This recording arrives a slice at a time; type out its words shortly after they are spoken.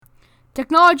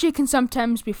Technology can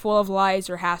sometimes be full of lies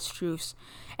or half-truths,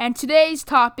 and today's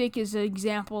topic is an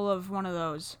example of one of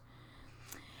those.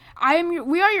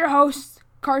 We are your hosts,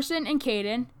 Carson and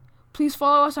Caden. Please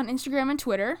follow us on Instagram and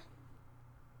Twitter.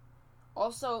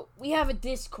 Also, we have a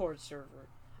Discord server.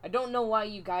 I don't know why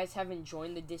you guys haven't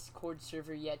joined the Discord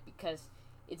server yet, because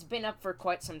it's been up for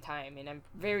quite some time, and I'm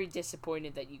very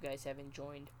disappointed that you guys haven't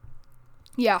joined.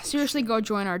 Yeah, seriously, go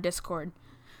join our Discord.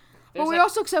 But we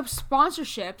also accept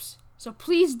sponsorships, so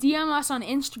please DM us on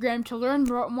Instagram to learn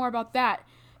more about that.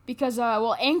 Because,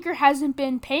 Anchor hasn't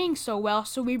been paying so well,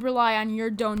 so we rely on your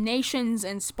donations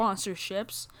and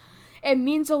sponsorships. It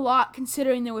means a lot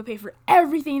considering that we pay for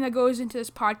everything that goes into this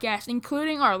podcast,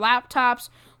 including our laptops,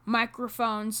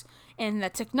 microphones, and the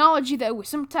technology that we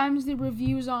sometimes do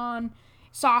reviews on,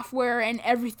 software, and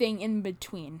everything in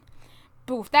between.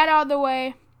 But with that out of the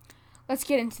way, let's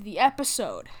get into the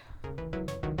episode.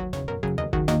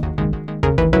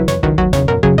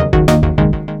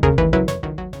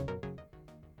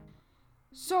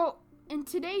 So, in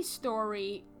today's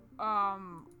story,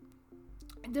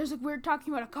 we're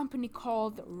talking about a company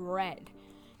called Red.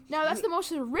 Now, that's the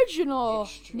most original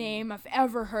name I've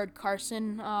ever heard,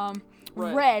 Carson.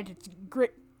 Red. It's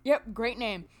great. Yep, great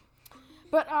name.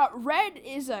 But Red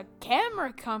is a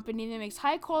camera company that makes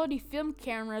high-quality film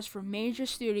cameras for major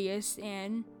studios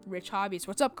and rich hobbies.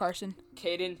 What's up, Carson?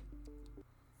 Caden,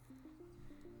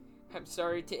 I'm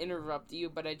sorry to interrupt you,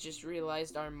 but I just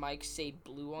realized our mics say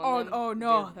blue on them. Oh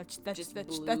no, They're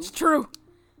that's true.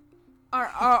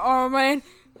 Oh man.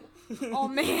 Oh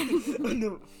man.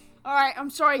 No. All right, I'm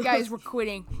sorry, guys. We're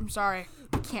quitting. I'm sorry.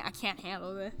 I can't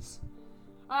handle this.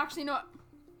 Actually, no.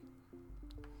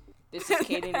 This is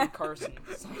Caden and Carson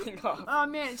signing off. Oh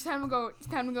man, it's time to go. It's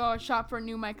time to go shop for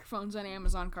new microphones on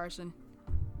Amazon, Carson.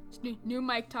 It's new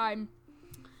mic time.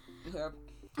 Yep.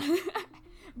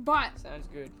 But sounds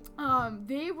good.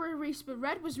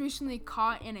 Red was recently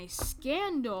caught in a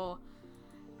scandal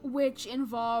which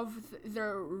involved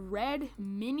their Red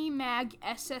Minimag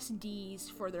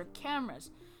SSDs for their cameras.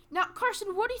 Now,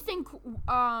 Carson, what do you think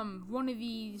one of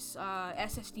these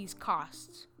SSDs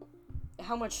costs?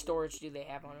 How much storage do they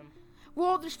have on them?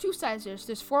 Well, there's two sizes.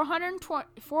 There's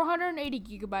 480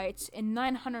 gigabytes and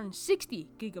 960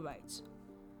 gigabytes.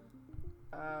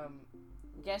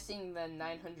 Guessing the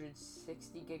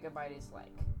 960 gigabyte is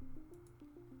like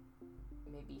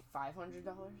maybe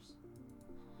 $500.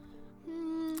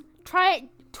 Try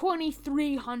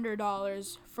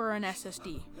 $2,300 for an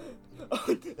SSD.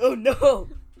 Oh no!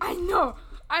 I know.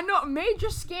 Major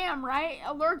scam, right?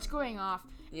 Alerts going off.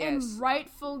 Yes. And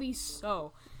rightfully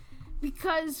so.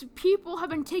 Because people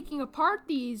have been taking apart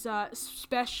these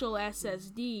special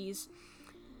SSDs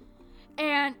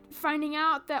and finding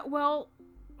out that,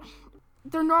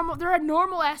 they're normal. They're a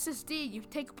normal SSD. You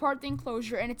take apart the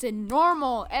enclosure, and it's a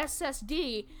normal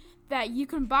SSD that you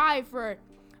can buy for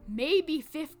maybe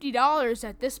 $50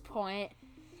 at this point.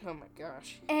 Oh my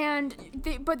gosh! And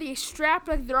they strap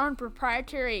like their own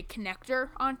proprietary connector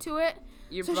onto it.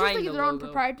 You're so buying it's just like the their own logo.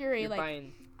 proprietary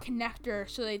connector,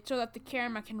 so that the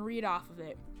camera can read off of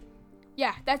it.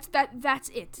 Yeah, that's it.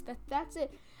 That's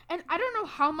it. And I don't know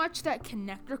how much that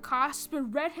connector costs,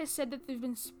 but Red has said that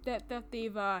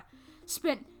they've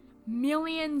spent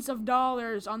millions of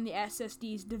dollars on the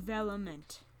SSD's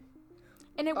development.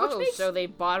 And so they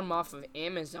bought them off of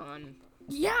Amazon.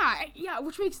 Yeah,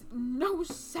 which makes no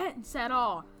sense at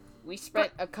all. We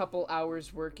spent a couple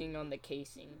hours working on the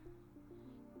casing.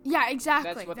 Yeah,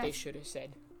 exactly. That's what they should have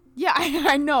said. Yeah,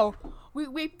 I know.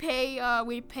 We pay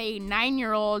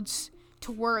 9-year-olds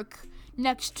to work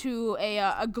next to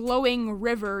a glowing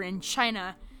river in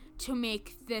China to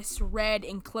make this red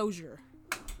enclosure.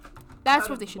 That's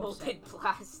what they should have said.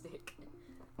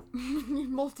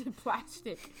 Molten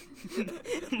plastic.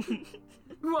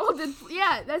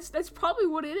 Yeah, that's probably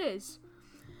what it is.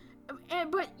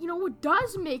 But what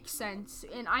does make sense,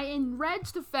 in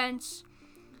Red's defense,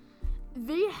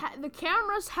 the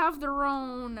cameras have their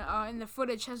own, and the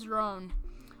footage has their own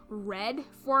RED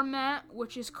format,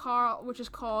 which is spelled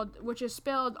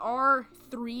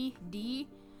R3D,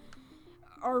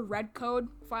 or red code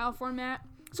file format.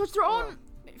 So it's their own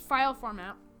file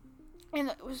format, and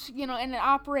it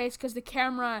operates because the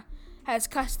camera has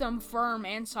custom firm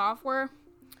and software.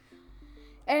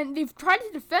 And they've tried to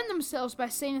defend themselves by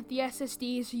saying that the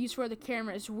SSDs used for the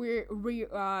camera is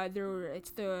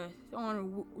it's the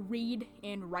own read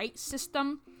and write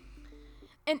system.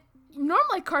 And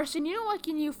normally, Carson,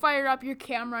 when you fire up your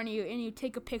camera and you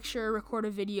take a picture, record a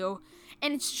video,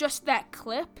 and it's just that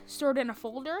clip stored in a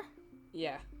folder?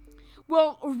 Yeah.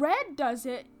 Well, Red does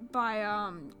it by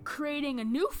creating a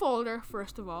new folder,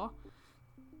 first of all,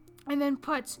 and then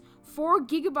puts 4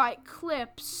 GB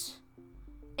clips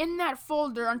in that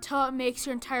folder until it makes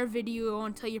your entire video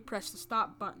until you press the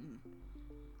stop button.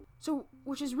 So,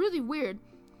 which is really weird.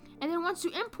 And then once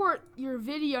you import your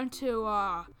video into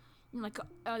like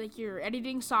your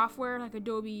editing software, like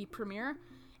Adobe Premiere,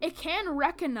 it can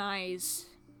recognize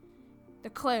the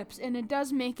clips, and it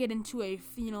does make it into a,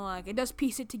 it does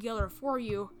piece it together for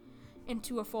you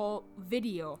into a full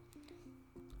video.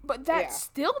 But that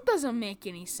still doesn't make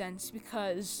any sense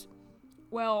because,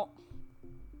 well,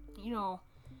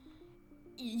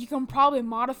 you can probably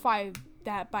modify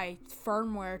that by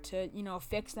firmware to,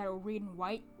 fix that read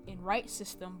and write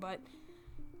system, but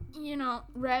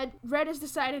Red has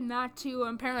decided not to.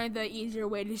 Apparently the easier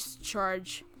way is to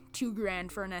charge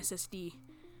 $2,000 for an SSD.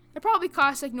 It probably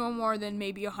costs like no more than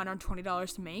maybe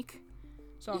 $120 to make.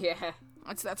 So yeah,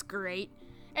 that's great.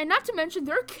 And not to mention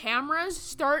their cameras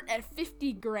start at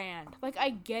 $50,000. Like, I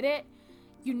get it,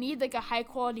 you need like a high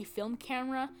quality film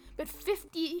camera, but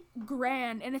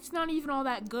 $50,000 and it's not even all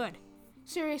that good.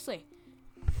 Seriously.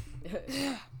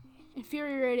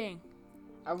 Infuriating.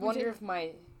 I wonder if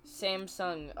my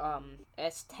Samsung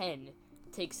S10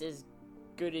 takes as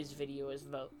good as video as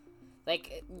though.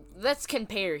 Like, let's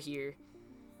compare here.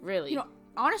 Really.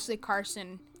 Honestly,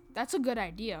 Carson, that's a good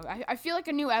idea. I feel like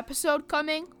a new episode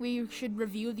coming, we should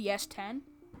review the S10.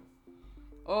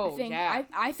 Oh, yeah.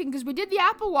 I think because we did the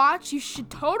Apple Watch, you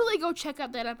should totally go check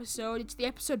out that episode. It's the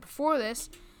episode before this.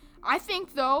 I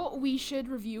think, though, we should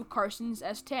review Carson's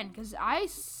S10 because I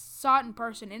saw it in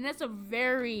person, and it's a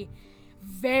very,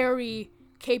 very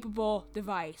capable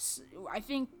device.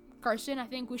 Carson, I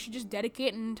think we should just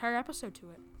dedicate an entire episode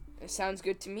to it. It sounds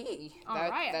good to me. All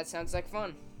right. That sounds like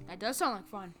fun. That does sound like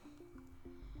fun.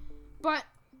 But,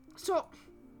 so,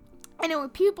 anyway,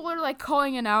 people are, like,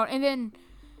 calling it out, and then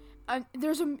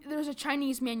there's a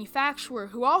Chinese manufacturer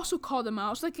who also called them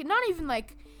out. It's, like, not even,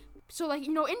 like, so, like,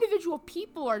 individual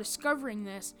people are discovering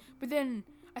this, but then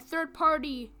a third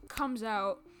party comes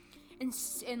out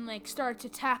and like, starts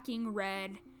attacking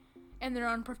Red and their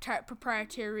own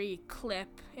proprietary clip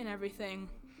and everything.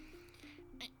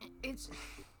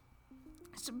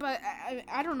 But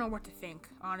I don't know what to think,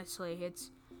 honestly.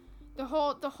 It's the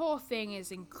whole thing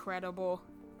is incredible,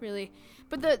 really.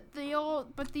 But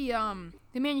the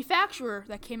manufacturer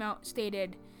that came out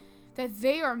stated that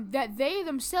they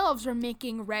themselves are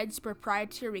making Red's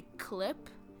proprietary clip.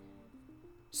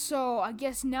 So I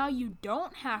guess now you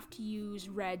don't have to use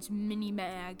Red's mini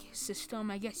mag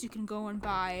system. I guess you can go and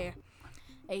buy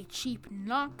a cheap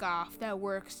knockoff that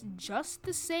works just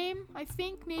the same. I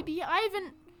think maybe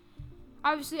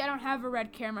Obviously, I don't have a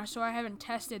Red camera, so I haven't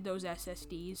tested those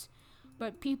SSDs.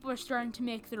 But people are starting to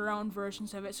make their own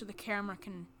versions of it so the camera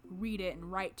can read it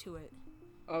and write to it.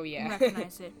 Oh, yeah. And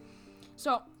recognize it.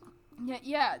 So,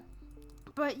 yeah.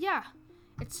 But, yeah,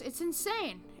 it's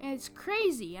insane. It's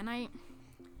crazy. And I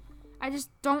just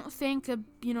don't think a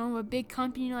big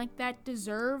company like that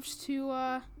deserves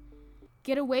to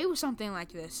get away with something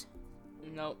like this.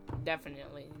 No,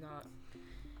 definitely not.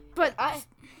 But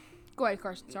Go ahead,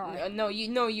 Carson. Sorry. No,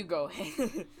 you go.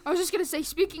 I was just gonna say,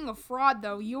 speaking of fraud,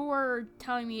 though, you were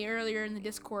telling me earlier in the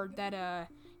Discord that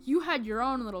you had your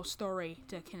own little story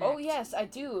to connect. Oh yes, I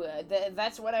do.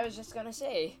 That's what I was just gonna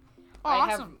say.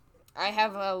 Awesome. I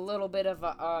have a little bit of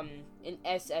an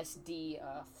SSD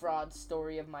fraud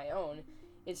story of my own.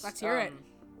 Let's hear it.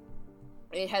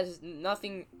 It has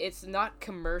nothing. It's not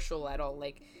commercial at all.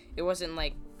 Like, it wasn't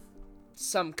like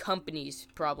some company's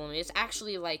problem. It's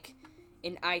actually like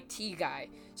an IT guy.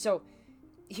 So,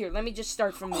 here, let me just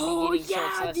start from the beginning. Oh,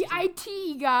 yeah, the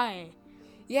IT guy.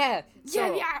 Yeah.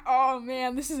 Oh,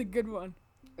 man, this is a good one.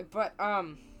 But,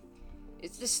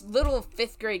 it's this little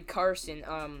 5th grade Carson,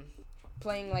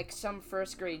 playing, like, some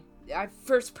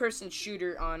first-person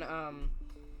shooter on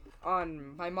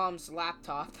my mom's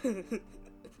laptop.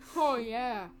 Oh,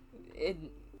 yeah.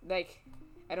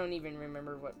 I don't even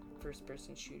remember what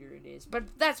first-person shooter it is. But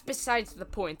that's besides the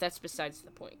point.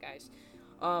 Guys.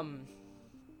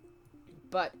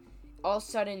 But all of a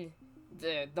sudden,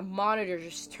 the monitor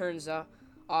just turns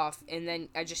off, and then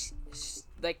I just,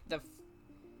 like, the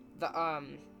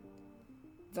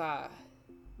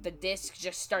disc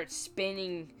just starts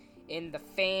spinning, and the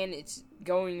fan, it's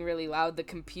going really loud. The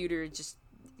computer just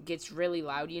gets really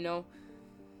loud,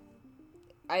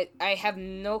 I have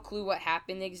no clue what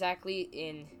happened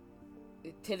exactly,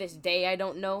 to this day I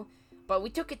don't know, but we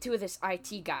took it to this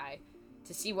IT guy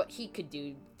to see what he could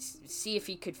do, see if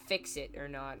he could fix it or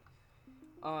not.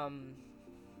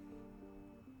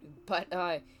 But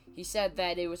he said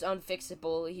that it was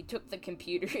unfixable. He took the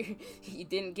computer, he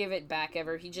didn't give it back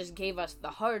ever, he just gave us the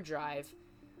hard drive,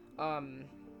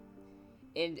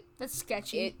 And that's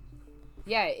sketchy.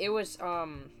 It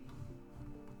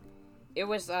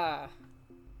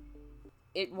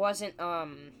wasn't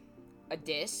a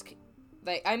disc.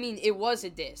 Like, I mean, it was a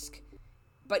disc,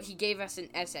 but he gave us an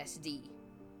SSD.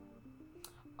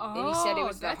 Oh, and he said it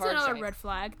was the that's hard another drive. red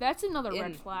flag. That's another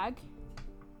red flag.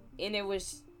 And it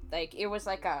was like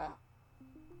a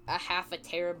half a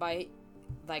terabyte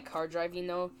like hard drive, you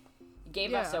know. He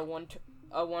gave us a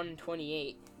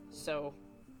 128. So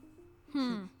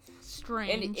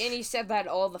strange. And he said that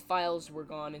all the files were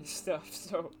gone and stuff.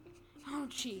 So oh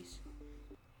jeez.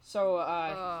 So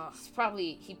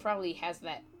he probably has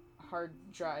that hard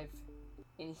drive,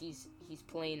 and he's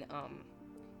playing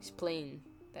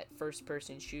that first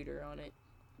person shooter on it.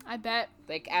 I bet.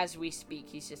 Like as we speak,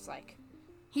 he's just like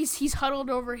he's huddled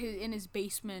over in his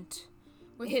basement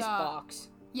with his box.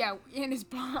 Yeah, in his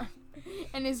box,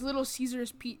 and his little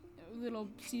Caesar's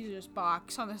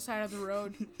box on the side of the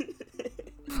road,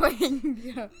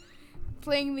 playing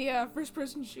the first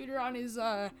person shooter on his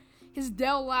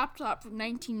Dell laptop from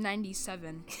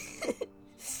 1997.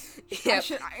 Yep.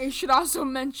 I should also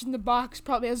mention the box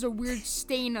probably has a weird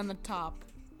stain on the top.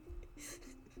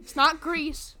 It's not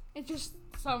grease. It's just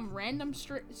some random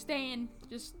stain.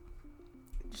 Just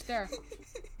there.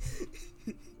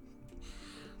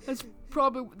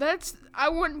 I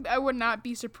would not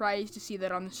be surprised to see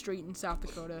that on the street in South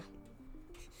Dakota.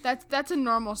 That's a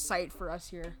normal sight for us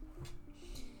here.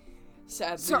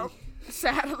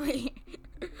 Sadly.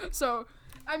 So,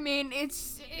 I mean,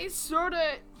 it's sort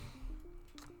of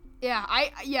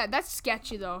that's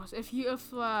sketchy though. If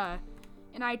an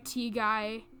IT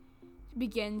guy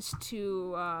begins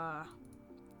to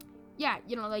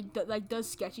does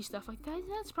sketchy stuff like that,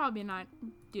 that's probably not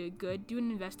good. Do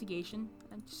an investigation.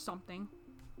 That's something.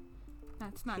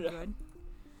 That's not good.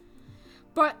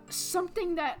 But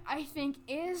something that I think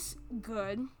is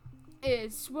good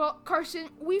is, well, Carson,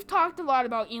 we've talked a lot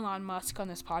about Elon Musk on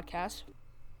this podcast.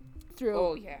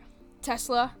 Through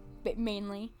Tesla, but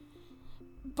mainly.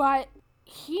 But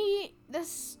I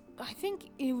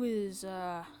think it was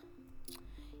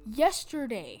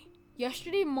yesterday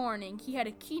morning, he had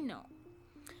a keynote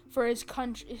for his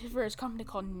company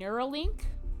called Neuralink.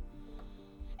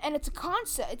 And it's a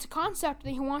concept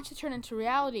that he wants to turn into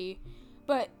reality,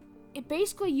 but it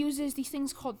basically uses these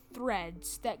things called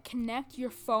threads that connect your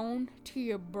phone to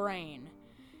your brain.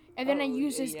 And then it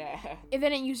uses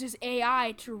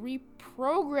AI to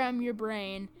reprogram your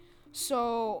brain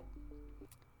and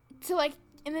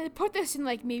then they put this in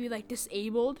maybe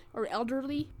disabled or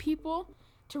elderly people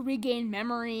to regain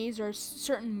memories or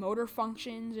certain motor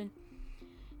functions and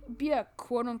be a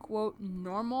quote unquote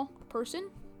normal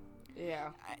person.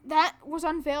 Yeah. That was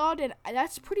unveiled, and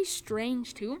that's pretty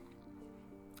strange too.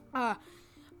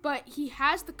 But he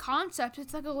has the concept.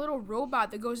 It's like a little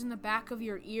robot that goes in the back of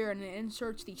your ear and it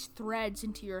inserts these threads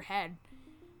into your head,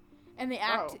 and they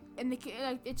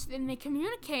they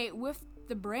communicate with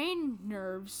the brain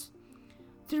nerves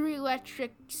through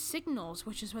electric signals,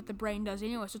 which is what the brain does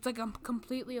anyway. So it's like a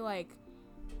completely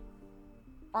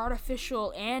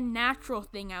artificial and natural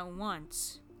thing at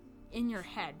once in your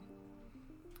head.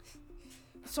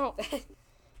 So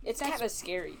it's kind of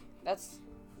scary. That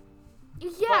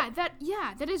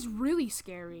is really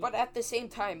scary. But at the same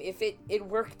time, if it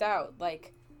worked out,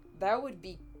 that would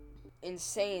be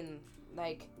insane.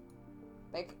 Like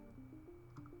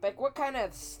what kind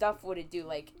of stuff would it do?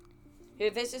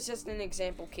 If this is just an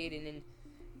example, Caden, and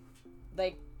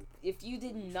if you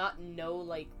did not know,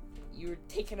 you were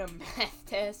taking a math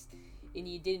test and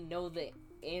you didn't know the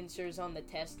answers on the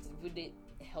test, would it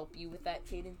help you with that,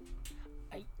 Caden?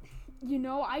 I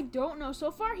don't know.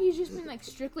 So far, he's just been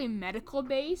strictly medical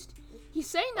based. He's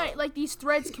saying that these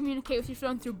threads communicate with your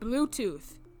phone through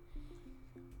Bluetooth.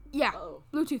 Yeah,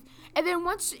 Bluetooth. And then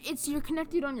once you're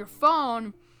connected on your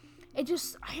phone, it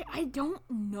just I don't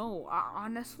know.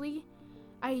 Honestly,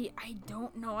 I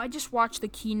don't know. I just watched the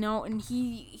keynote and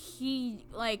he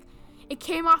it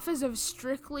came off as a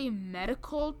strictly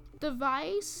medical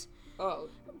device. Oh.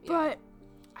 Yeah. But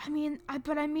maybe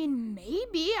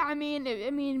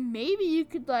maybe you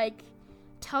could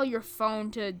tell your phone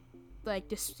to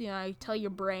tell your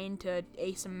brain to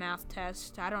ace a math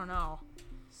test. I don't know.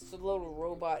 It's a little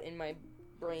robot in my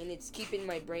brain. It's keeping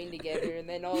my brain together, and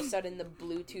then all of a sudden the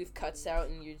Bluetooth cuts out,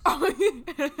 and you're.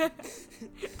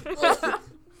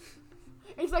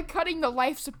 It's like cutting the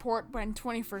life support by in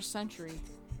 21st century.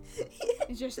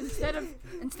 It's just instead of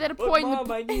pulling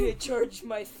Mom, I need to charge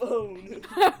my phone.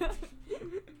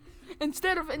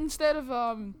 Instead of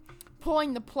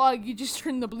pulling the plug, you just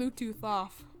turn the Bluetooth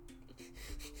off.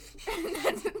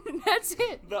 And that's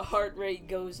it. The heart rate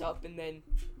goes up and then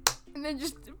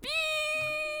just beep.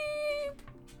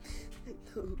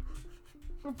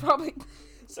 We're probably...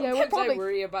 Sometimes I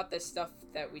worry about the stuff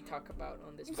that we talk about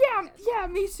on this podcast. Yeah,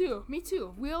 me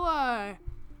too. We'll,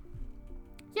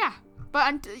 yeah.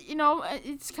 But,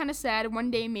 it's kind of sad. One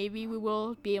day, maybe, we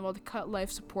will be able to cut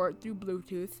life support through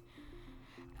Bluetooth.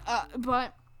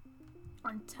 But,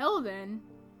 until then,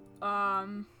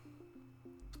 yeah,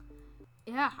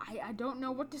 I don't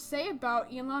know what to say about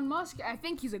Elon Musk. I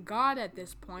think he's a god at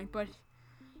this point, but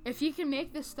if he can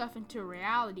make this stuff into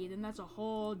reality, then that's a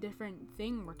whole different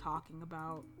thing we're talking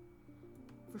about.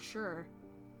 For sure.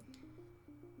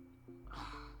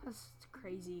 That's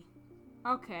crazy.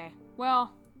 Okay,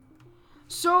 well,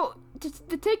 so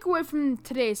the takeaway from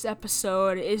today's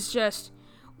episode is just,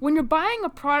 when you're buying a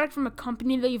product from a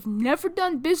company that you've never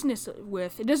done business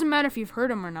with, it doesn't matter if you've heard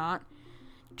them or not,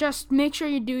 just make sure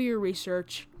you do your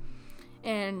research,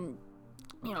 and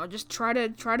just try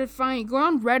to find, go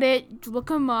on Reddit, look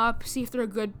them up, see if they're a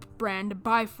good brand to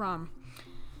buy from.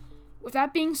 With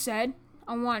that being said,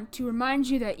 I want to remind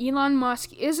you that Elon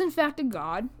Musk is in fact a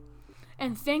god,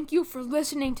 and thank you for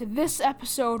listening to this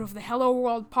episode of the Hello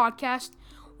World podcast.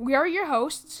 We are your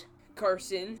hosts,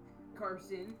 Carson,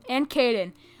 and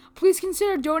Caden. Please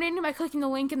consider donating by clicking the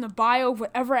link in the bio of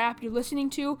whatever app you're listening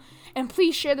to, and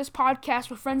please share this podcast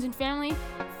with friends and family.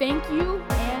 Thank you,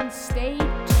 and